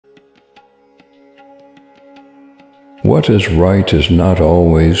What is right is not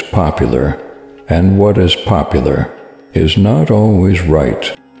always popular, and what is popular is not always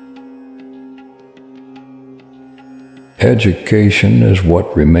right. Education is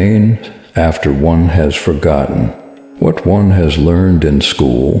what remains after one has forgotten what one has learned in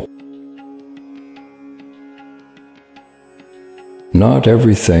school. Not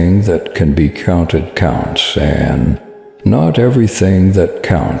everything that can be counted counts, and not everything that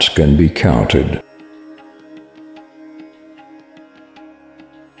counts can be counted.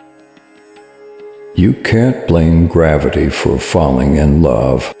 You can't blame gravity for falling in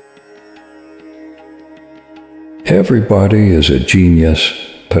love. Everybody is a genius,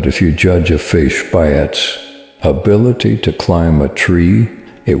 but if you judge a fish by its ability to climb a tree,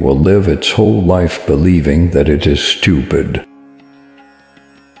 it will live its whole life believing that it is stupid.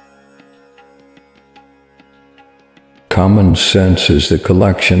 Common sense is the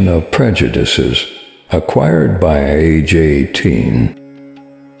collection of prejudices acquired by age 18.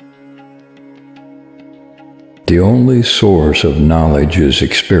 The only source of knowledge is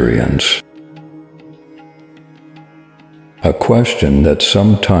experience. A question that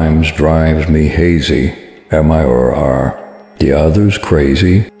sometimes drives me hazy: am I or are the others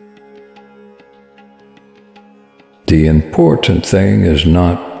crazy? The important thing is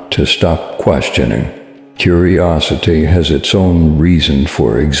not to stop questioning. Curiosity has its own reason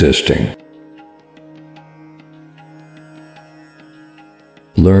for existing.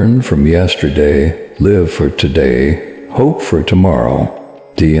 Learn from yesterday, live for today, hope for tomorrow.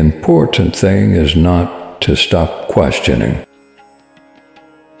 The important thing is not to stop questioning.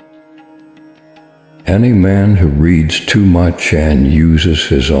 Any man who reads too much and uses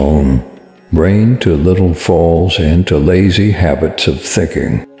his own brain too little falls into lazy habits of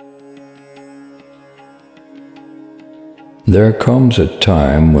thinking. There comes a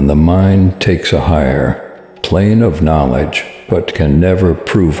time when the mind takes a higher plane of knowledge, but can never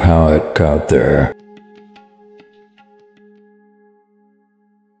prove how it got there.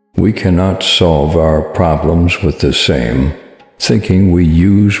 We cannot solve our problems with the same thinking we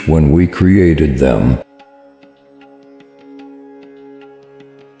used when we created them.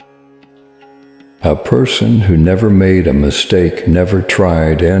 A person who never made a mistake never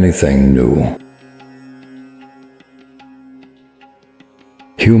tried anything new.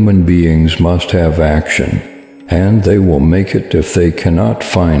 Human beings must have action, and they will make it if they cannot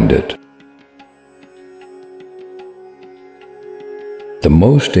find it. The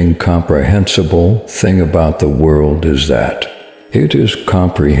most incomprehensible thing about the world is that it is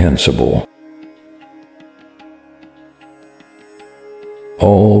comprehensible.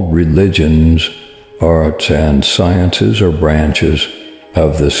 All religions, arts, and sciences are branches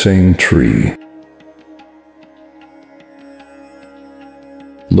of the same tree.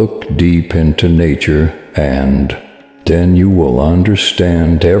 Look deep into nature, and then you will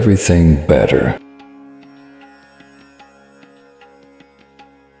understand everything better.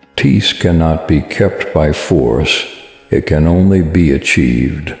 Peace cannot be kept by force. It can only be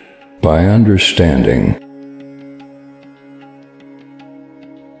achieved by understanding.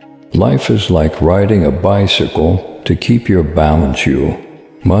 Life is like riding a bicycle. To keep your balance, you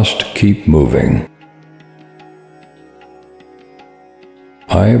must keep moving.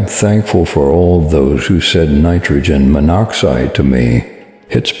 I am thankful for all those who said nitrogen monoxide to me.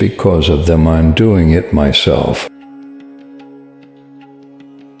 It's because of them I'm doing it myself.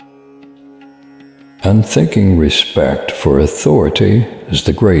 Unthinking respect for authority is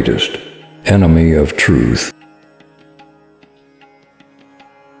the greatest enemy of truth.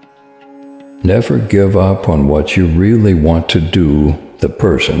 Never give up on what you really want to do. The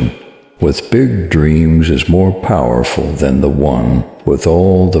person with big dreams is more powerful than the one with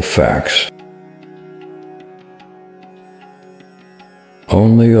all the facts.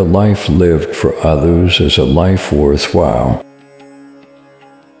 Only a life lived for others is a life worthwhile.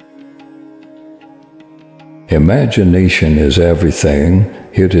 Imagination is everything.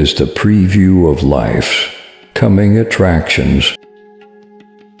 It is the preview of life's coming attractions.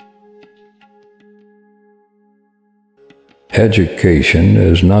 Education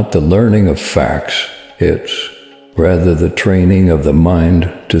is not the learning of facts, it's rather the training of the mind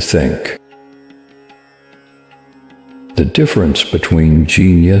to think. The difference between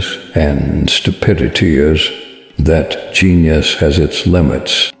genius and stupidity is that genius has its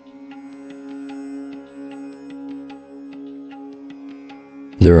limits.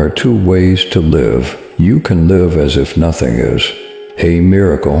 There are two ways to live. You can live as if nothing is a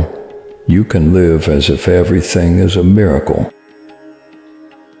miracle. You can live as if everything is a miracle.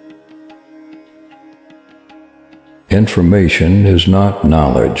 Information is not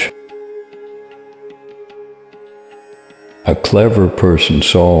knowledge. A clever person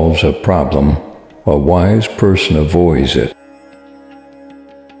solves a problem, a wise person avoids it.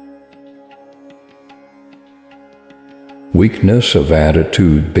 Weakness of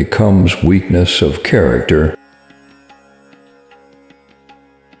attitude becomes weakness of character.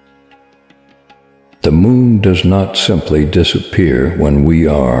 The moon does not simply disappear when we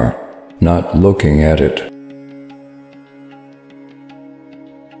are not looking at it.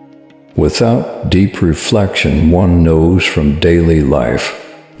 Without deep reflection, one knows from daily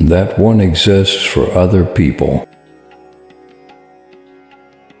life that one exists for other people.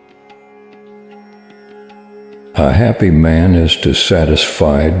 A happy man is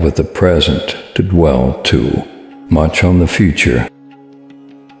dissatisfied with the present to dwell too much on the future.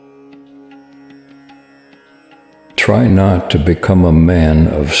 Try not to become a man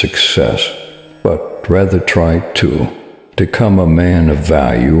of success, but rather try to become a man of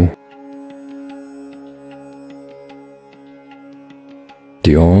value.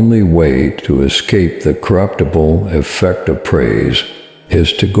 The only way to escape the corruptible effect of praise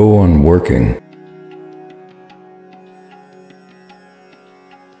is to go on working.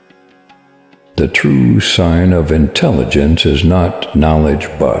 The true sign of intelligence is not knowledge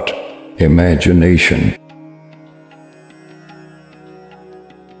but imagination.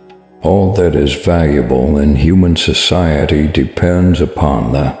 All that is valuable in human society depends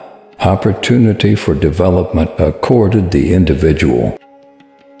upon the opportunity for development accorded the individual.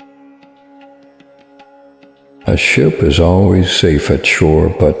 A ship is always safe at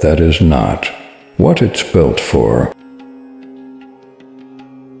shore, but that is not what it's built for.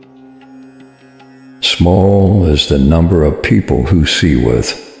 Small is the number of people who see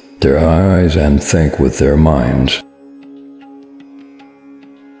with their eyes and think with their minds.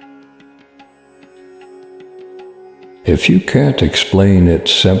 If you can't explain it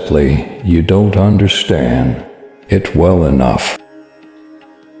simply, you don't understand it well enough.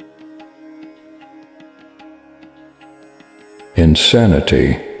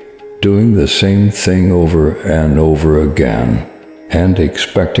 Insanity, doing the same thing over and over again and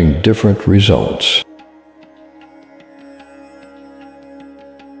expecting different results.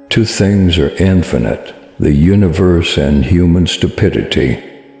 Two things are infinite, the universe and human stupidity,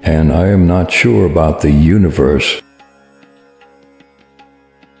 and I am not sure about the universe.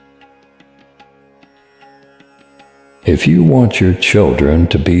 If you want your children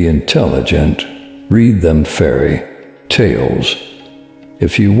to be intelligent, read them fairy tales.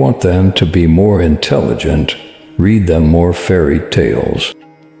 If you want them to be more intelligent, read them more fairy tales.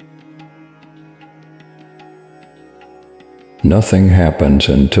 Nothing happens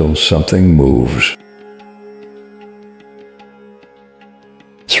until something moves.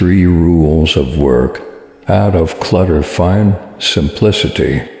 3 rules of work. Out of clutter find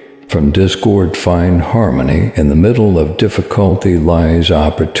simplicity. From discord find harmony. In the middle of difficulty lies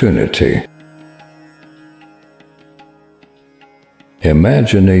opportunity.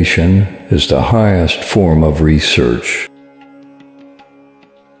 Imagination is the highest form of research.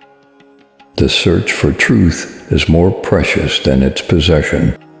 The search for truth is more precious than its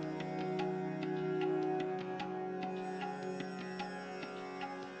possession.